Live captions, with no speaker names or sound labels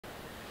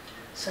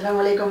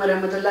Assalamualaikum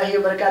warahmatullahi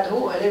wabarakatuh.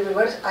 Hello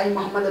viewers, I am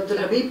Muhammad Abdul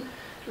Habib.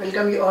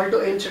 Welcome you all to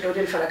AIMS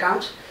tutorial for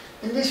accounts.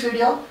 In this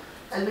video,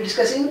 I will be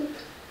discussing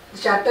the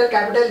chapter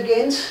capital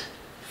gains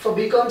for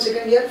BCom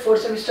second year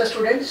 4th semester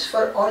students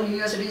for all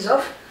universities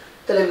of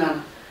Telangana.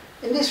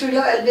 In this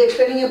video, I will be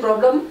explaining a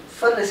problem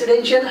for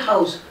residential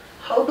house.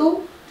 How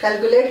to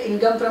calculate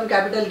income from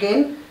capital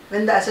gain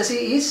when the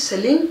assessee is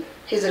selling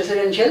his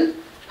residential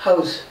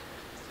house.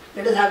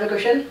 Let us have a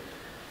question.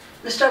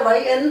 Mr.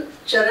 Y.N.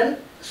 Charan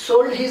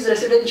sold his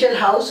residential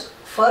house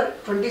for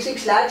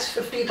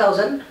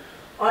 26,50,000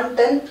 on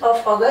 10th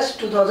of August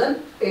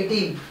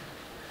 2018.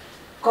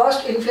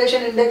 Cost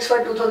inflation index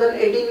for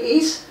 2018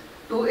 is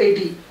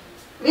 280,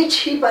 which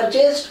he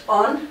purchased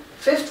on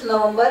 5th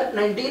November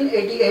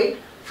 1988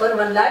 for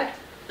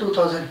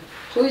 1,02,000.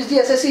 Who is the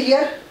assessee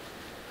here?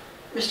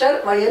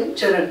 Mr. Y.N.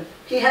 Charan.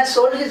 He has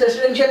sold his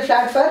residential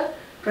flat for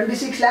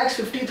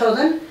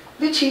 26,50,000,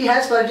 which he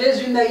has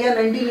purchased in the year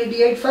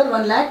 1988 for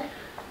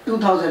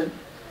 1,02,000.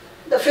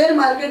 The fair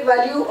market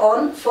value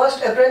on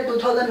 1st April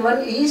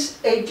 2001 is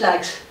 8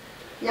 lakhs.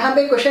 यहाँ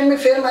पे question में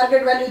fair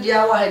market value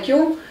दिया हुआ है.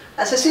 क्यों?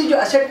 एसेसी जो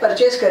asset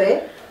purchase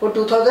करे वो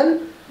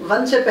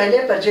 2001 से पहले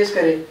परचेज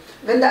करे.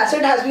 When the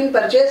asset has been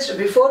purchased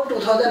before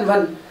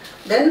 2001,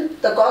 then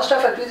the cost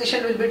of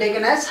acquisition will be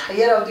taken as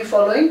higher of the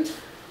following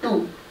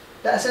two.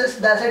 The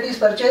asset is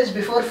purchased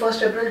before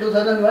 1st April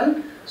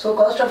 2001, so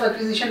cost of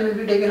acquisition will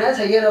be taken as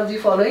higher of the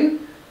following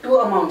two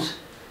amounts.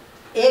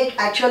 एक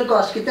actual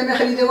cost कितने में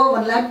खरीदे वो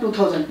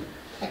 1,02,000.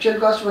 Actual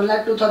cost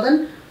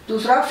 1,02,000.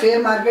 दूसरा fair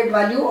market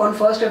value on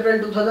 1st April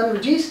 2000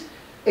 which is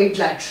 8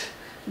 lakhs.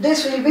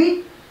 This will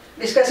be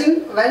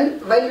discussing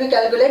while we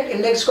calculate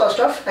index cost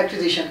of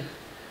acquisition.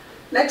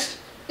 Next,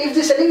 if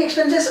the selling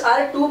expenses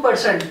are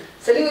 2%,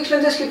 selling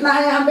expenses कितना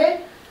है यहाँ पे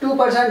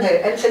 2%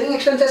 है, and selling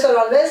expenses are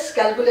always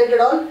calculated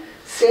on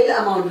sale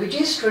amount which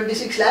is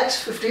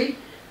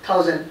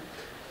 26,50,000.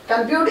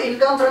 Compute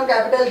income from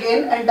capital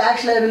gain and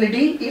tax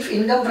liability if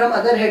income from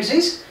other heads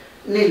is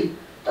nil.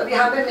 तो अब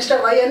यहाँ पे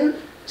mister Y.N.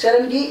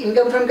 चरण की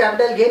इनकम फ्रॉम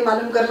कैपिटल गेन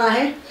मालूम करना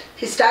है,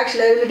 his tax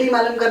liability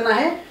मालूम करना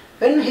है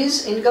when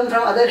his income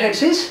from other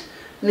heads is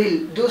नील.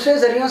 दूसरे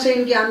जरियों से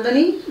इनकी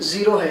आमदनी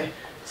जीरो है,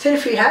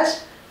 सिर्फ he has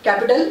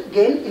capital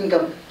gain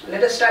income.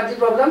 Let us start the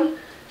problem.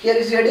 Here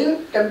is heading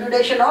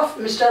computation of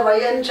mister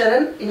Y.N.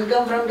 चरण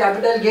income from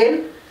capital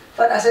gain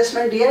for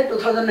assessment year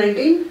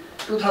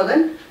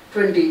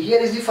 2019-2020.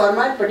 Here is the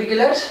format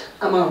particulars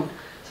amount.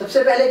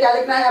 सबसे पहले क्या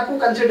लिखना है आपको?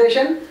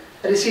 Consideration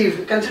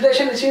received.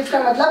 Consideration received का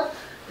मतलब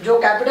जो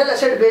कैपिटल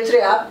एसेट बेच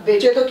रहे आप,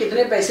 बेचे तो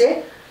कितने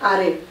पैसे आ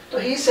रहे. तो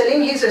he is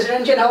selling his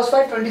residential house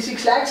for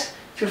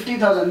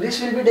 26,50,000.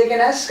 This will be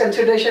taken as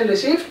consideration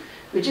received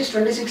which is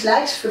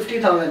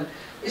 26,50,000.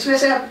 इसमें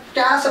से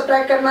क्या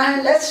सब्ट्रैक्ट करना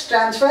है? Less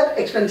transfer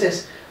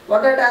expenses.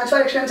 What are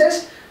transfer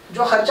expenses?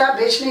 जो खर्चा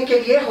बेचने के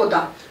लिए होता.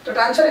 तो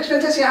ट्रांसफर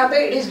एक्सपेंसेस यहाँ पे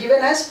इट इज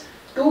गिवन एज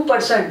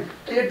 2%.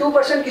 तो ये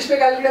 2% किस पे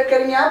कैलकुलेट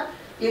करेंगे आप?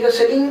 ये जो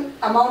सेलिंग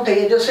अमाउंट है,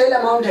 ये जो सेल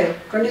अमाउंट है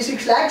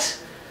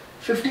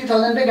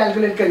 26,50,000 पे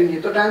कैलकुलेट करेंगे.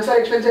 तो transfer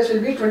expenses will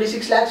be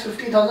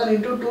 26,50,000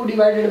 into 2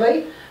 divided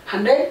by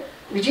 100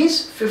 which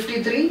is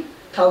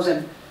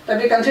 53,000.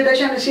 तब ये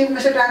कंसिडरेशन रिसीव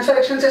में से ट्रांसफर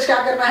एक्सपेंसेस क्या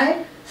करना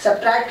है?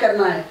 सब्ट्रैक्ट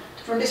करना है.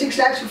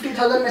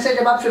 26,50,000 में से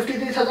जब आप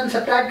 53,000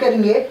 सब्ट्रैक्ट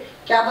करेंगे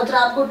क्या बच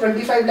रहा आपको?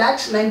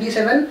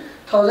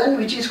 25,97,000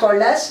 which is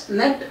called as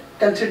net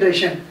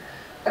consideration.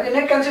 अभी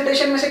नेट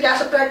कंसिडरेशन में से क्या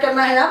सब्ट्रैक्ट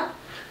करना है आप?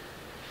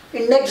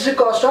 Indexed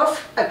cost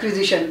of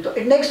acquisition. तो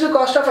indexed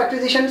cost of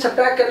acquisition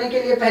subtract करने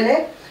के लिए पहले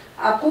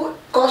आपको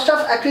कॉस्ट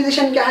ऑफ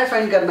एक्विजिशन क्या है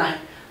फाइंड करना है.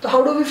 तो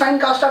how do we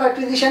find cost of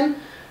acquisition?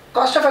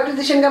 Cost of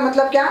acquisition का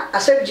मतलब क्या?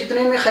 एसेट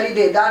जितने में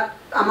खरीदे, that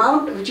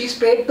amount which is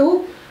paid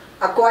to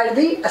acquire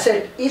the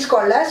asset is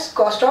called as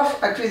cost of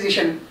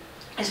acquisition.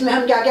 इसमें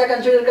हम क्या क्या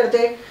कंसिडर करते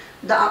हैं?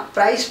 The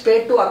price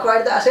paid to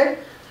acquire the asset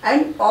and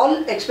all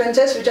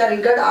expenses which are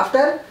incurred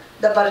after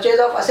the purchase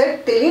of asset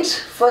till its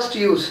first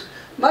use.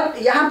 But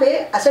यहाँ पे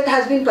asset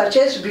has been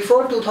purchased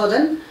before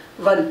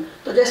 2001.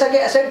 तो जैसा कि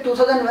asset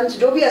 2001,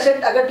 जो भी asset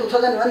अगर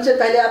 2001 से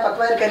पहले आप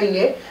acquire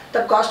करेंगे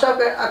तब cost of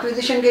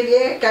acquisition के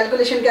लिए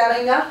calculation क्या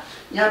रहेगा?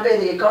 यहाँ पे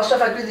देखिए cost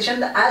of acquisition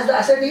as the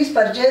asset is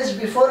purchased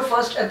before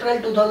 1st April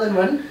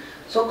 2001.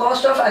 So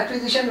cost of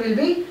acquisition will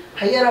be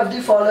higher of the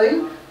following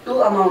two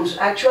amounts.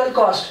 Actual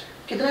cost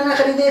कितने में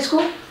खरीदे इसको?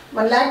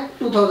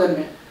 1,02,000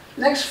 में.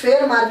 Next,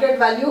 fair market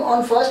value on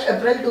 1st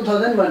April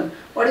 2001.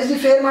 What is the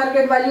fair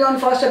market value on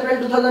 1st April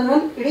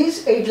 2001? It is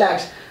 8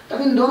 lakhs. तो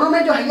इन दोनों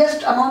में जो highest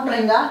amount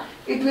रहेगा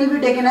it will be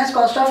taken as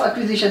cost of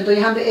acquisition. तो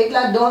यहाँ पे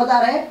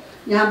 1,02,000 है,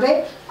 यहाँ पे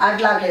 8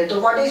 लाख है. तो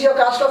what is your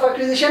cost of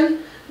acquisition?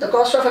 The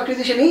cost of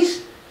acquisition is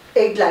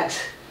 8 lakhs.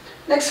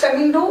 Next,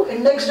 coming to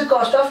indexed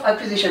cost of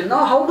acquisition.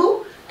 Now how to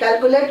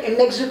calculate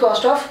indexed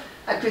cost of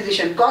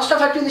acquisition. Cost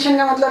of acquisition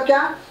का मतलब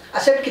क्या?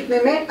 एसेट कितने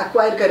में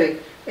acquire करे.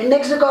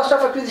 Indexed cost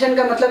of acquisition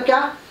का मतलब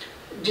क्या?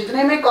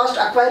 जितने में कॉस्ट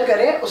अक्वायर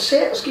करे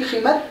उससे उसकी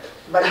कीमत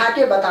बढ़ा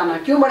के बताना.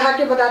 क्यों बढ़ा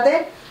के बताते?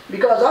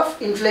 Because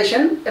of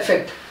inflation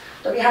effect.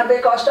 तो यहाँ पे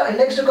cost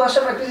indexed cost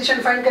of acquisition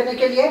find करने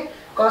के लिए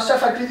cost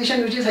of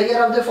acquisition which is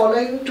higher of the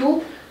following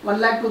to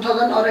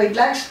 1,02,000 और 8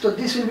 lakhs, तो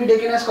this will be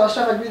taken as cost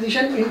of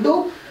acquisition into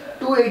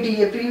 280.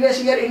 ये previous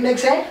year index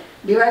है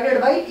divided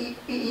by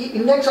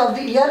index of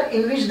the year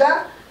in which the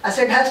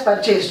asset has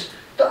purchased.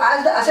 तो as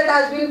the asset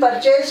has been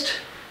purchased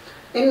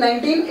in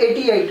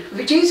 1988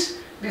 which is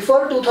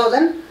before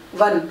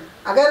 2001,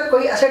 अगर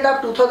कोई asset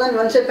आप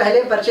 2001 से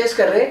पहले purchase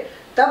कर रहे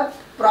तब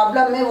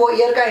प्रॉब्लम में वो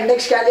ईयर का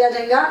इंडेक्स क्या लिया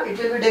जाएगा,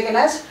 it will be taken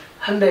as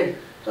 100.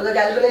 तो the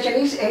calculation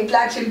is 8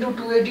 lakhs into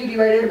 280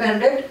 divided by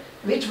 100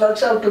 which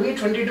works out to be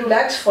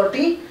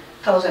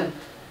 22,40,000.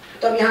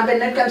 तो अब यहाँ पे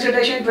नेट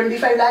कंसिडरेशन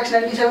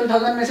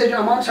 25,97,000 में से जो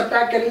अमाउंट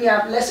सब्ट्रैक्ट करेंगे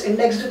आप less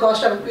indexed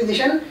cost of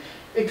acquisition,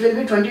 it will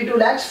be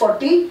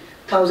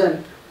 22,40,000.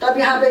 तो अब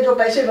यहाँ पे जो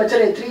पैसे बच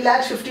रहे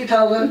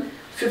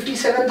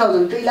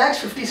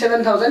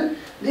 3,57,000,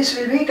 this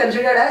will be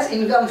considered as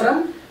income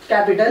from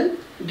capital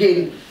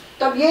gain.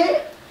 तब ये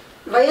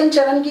वयन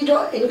चरण की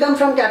जो इनकम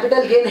फ्रॉम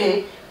कैपिटल गेन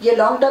है, ये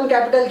लॉन्ग टर्म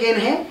कैपिटल गेन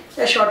है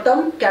या शॉर्ट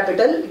टर्म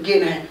कैपिटल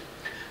गेन है.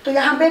 तो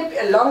यहाँ पे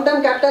लॉन्ग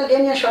टर्म कैपिटल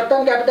गेन या short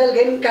term capital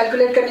gain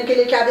calculate करने के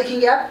लिए क्या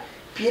देखेंगे आप,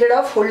 पीरियड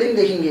ऑफ होल्डिंग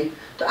देखेंगे.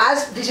 तो as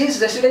this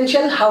is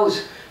residential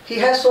house, he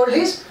has sold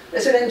his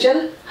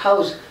residential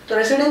house. तो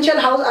रेसिडेंशियल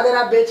हाउस अगर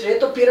आप बेच रहे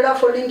तो पीरियड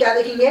ऑफ होल्डिंग क्या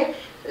देखेंगे,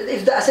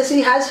 if the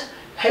assessee has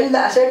held the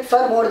asset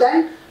for more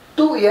than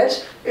 2 years,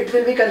 it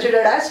will be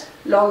considered as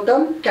long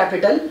term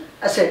capital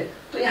asset.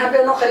 तो यहाँ पे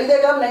उन्होंने खरीदे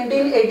कब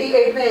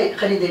 1988 में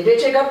खरीदे,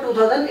 बेचे कब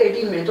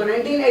 2018 में. तो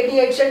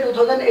 1988 से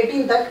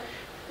 2018 तक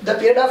the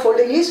period of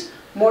holding is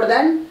more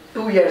than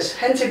 2 years,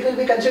 hence it will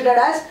be considered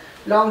as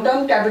long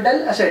term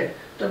capital asset.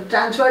 तो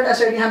ट्रांसफर्ड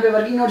असेट, यहाँ पे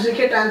वर्किंग नोट्स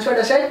देखिए, transferred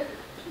asset,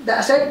 the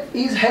asset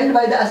is held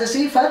by the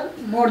assessee for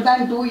more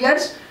than 2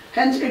 years,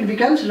 hence it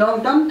becomes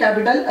long term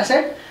capital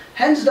asset.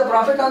 Hence the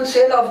profit on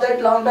sale of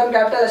that long term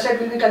capital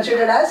asset will be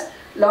considered as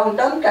long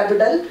term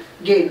capital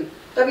gain.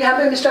 तब यहाँ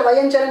पे mister Y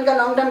N चरण का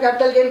long term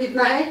capital gain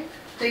कितना है,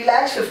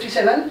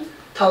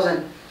 3,57,000.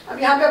 अब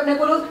यहाँ पे अपने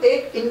को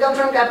एक इनकम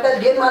फ्रॉम कैपिटल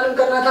गेन मालूम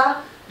करना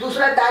था,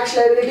 दूसरा टैक्स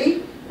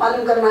लायबिलिटी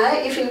मालूम करना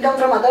है if income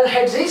from other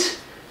heads is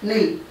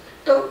नील.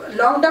 तो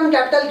long term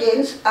capital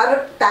gains are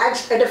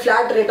taxed at a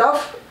flat rate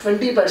of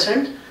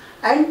 20%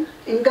 and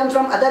income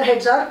from other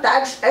heads are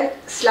taxed eight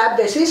slab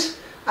basis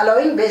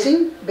allowing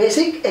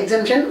basic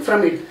exemption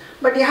from it.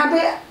 But यहाँ पे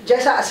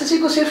जैसा assessee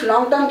को सिर्फ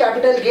long term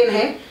capital gain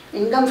है,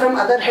 income from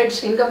other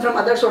heads, income from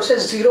other sources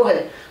 0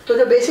 है, तो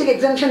जो basic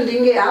exemption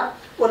देंगे आप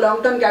वो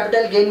लॉन्ग टर्म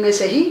कैपिटल गेन में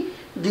से ही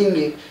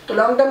देंगे. तो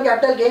लॉन्ग टर्म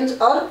कैपिटल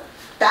गेन्स और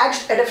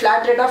taxed at a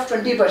flat rate of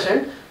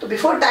 20%. तो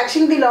before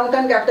taxing the long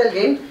term capital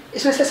gain,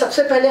 इसमें से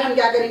सबसे पहले हम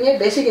क्या करेंगे,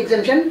 बेसिक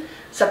एग्जेम्पशन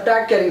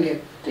सब्ट्रैक्ट करेंगे.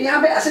 तो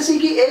यहाँ पे असेसी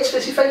की एज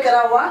स्पेसिफाई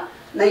करा हुआ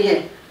नहीं है.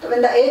 तो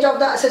when the age of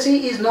the assessee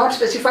is not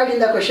specified in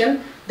the question,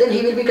 then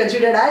he will be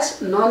considered as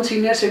non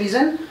senior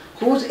citizen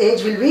whose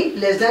age will be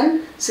less than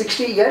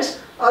 60 years.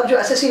 और जो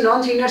assessee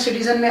non senior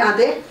citizen में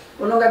आते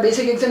उन लोगों का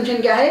basic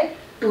exemption क्या है,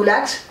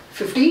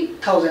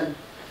 2,50,000.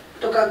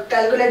 तो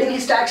calculating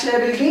his tax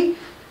liability,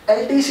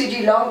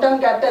 LTCG long term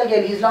capital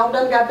gain, his long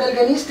term capital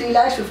gain is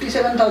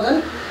 3,57,000.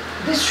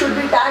 This should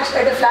be taxed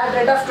at a flat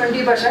rate of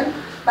 20%.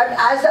 But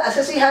as the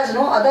assessee has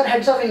no other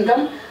heads of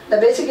income, the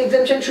basic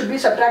exemption should be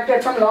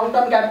subtracted from long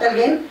term capital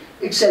gain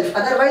itself.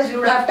 Otherwise, you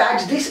would have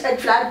taxed this at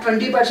flat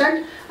 20%,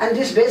 and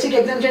this basic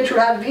exemption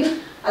should have been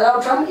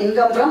allowed from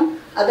income from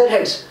other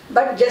heads.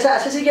 But जैसा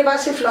assessee के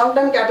पास सिर्फ long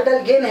term capital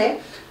gain है,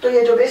 तो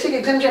ये जो basic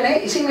exemption है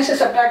इसी में से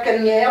subtract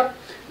करेंगे आप.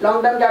 Long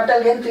term capital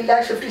gain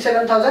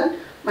 3,57,000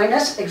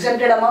 minus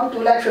exempted amount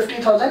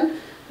 2,50,000,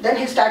 then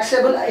his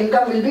taxable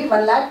income will be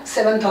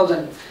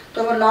 1,07,000. तो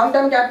वो लॉन्ग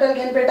टर्म कैपिटल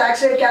गेन पे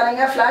टैक्स रेट क्या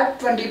रहेगा, flat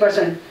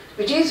 20%,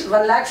 which is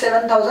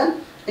 1,07,000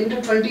 into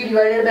 20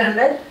 divided by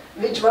 100,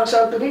 which works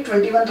out to be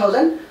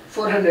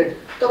 21,400.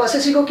 तो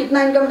assessee को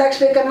कितना income tax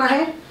पे करना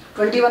है,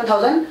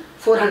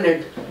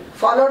 21,400,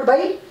 followed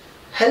by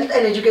health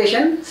and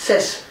education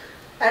cess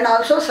and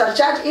also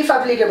surcharge if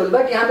applicable.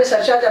 But यहाँ पे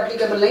सरचार्ज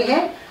एप्लीकेबल नहीं है,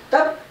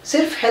 तब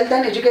सिर्फ health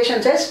and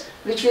education cess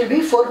which will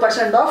be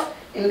 4% of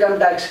income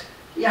tax.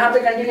 यहाँ पे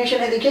कंटिन्यूशन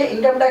है, देखिए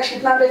इनकम टैक्स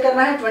कितना पे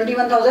करना है,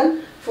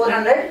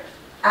 21,400,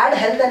 add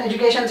health and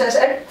education cess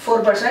at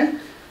 4%,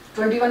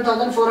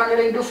 21,400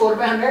 into 4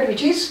 by 100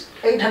 which is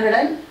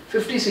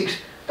 856.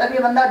 तब ये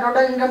बंदा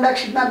टोटल इनकम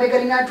टैक्स कितना पे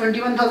करेंगे,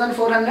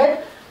 21,400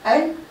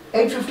 and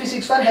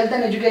 856 for health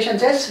and education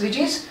cess which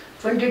is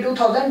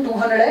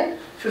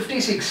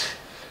 22,256.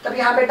 तब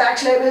यहाँ पे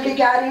टैक्स लायबिलिटी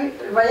क्या आ रही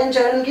है वाई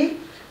चरण की,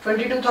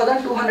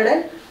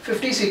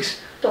 22,256.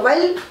 तो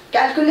while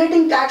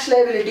calculating tax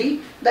liability,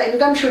 the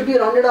income should be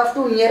rounded off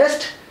to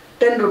nearest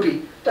 10 rupee.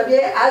 तब ये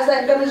as the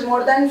income is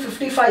more than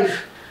 55,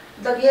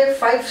 तब ये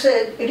 5 से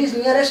it is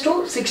nearest to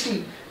 60,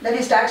 then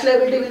his tax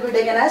liability will be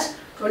taken as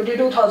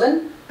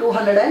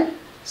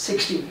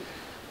 22,260.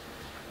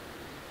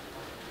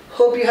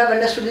 Hope you have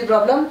understood the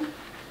problem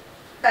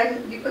and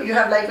you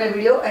have liked my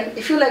video. And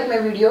if you like my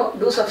video,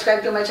 do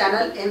subscribe to my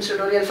channel AIMS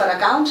Tutorial for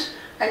Accounts.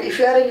 And if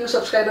you are a new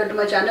subscriber to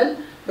my channel,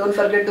 don't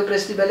forget to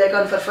press the bell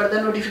icon for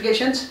further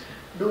notifications.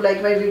 Do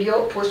like my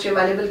video, post your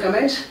valuable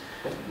comments,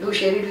 do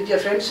share it with your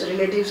friends,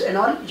 relatives and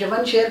all. Your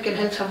one share can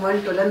help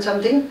someone to learn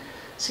something.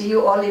 See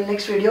you all in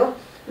next video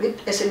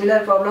with a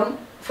similar problem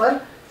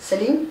for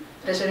selling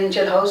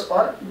residential house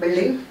or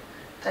building.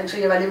 Thanks for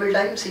your valuable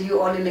time. See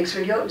you all in next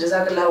video.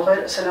 Jazakallahu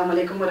khair. Assalamu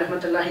alaikum wa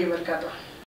rahmatullahi wa barakatuh.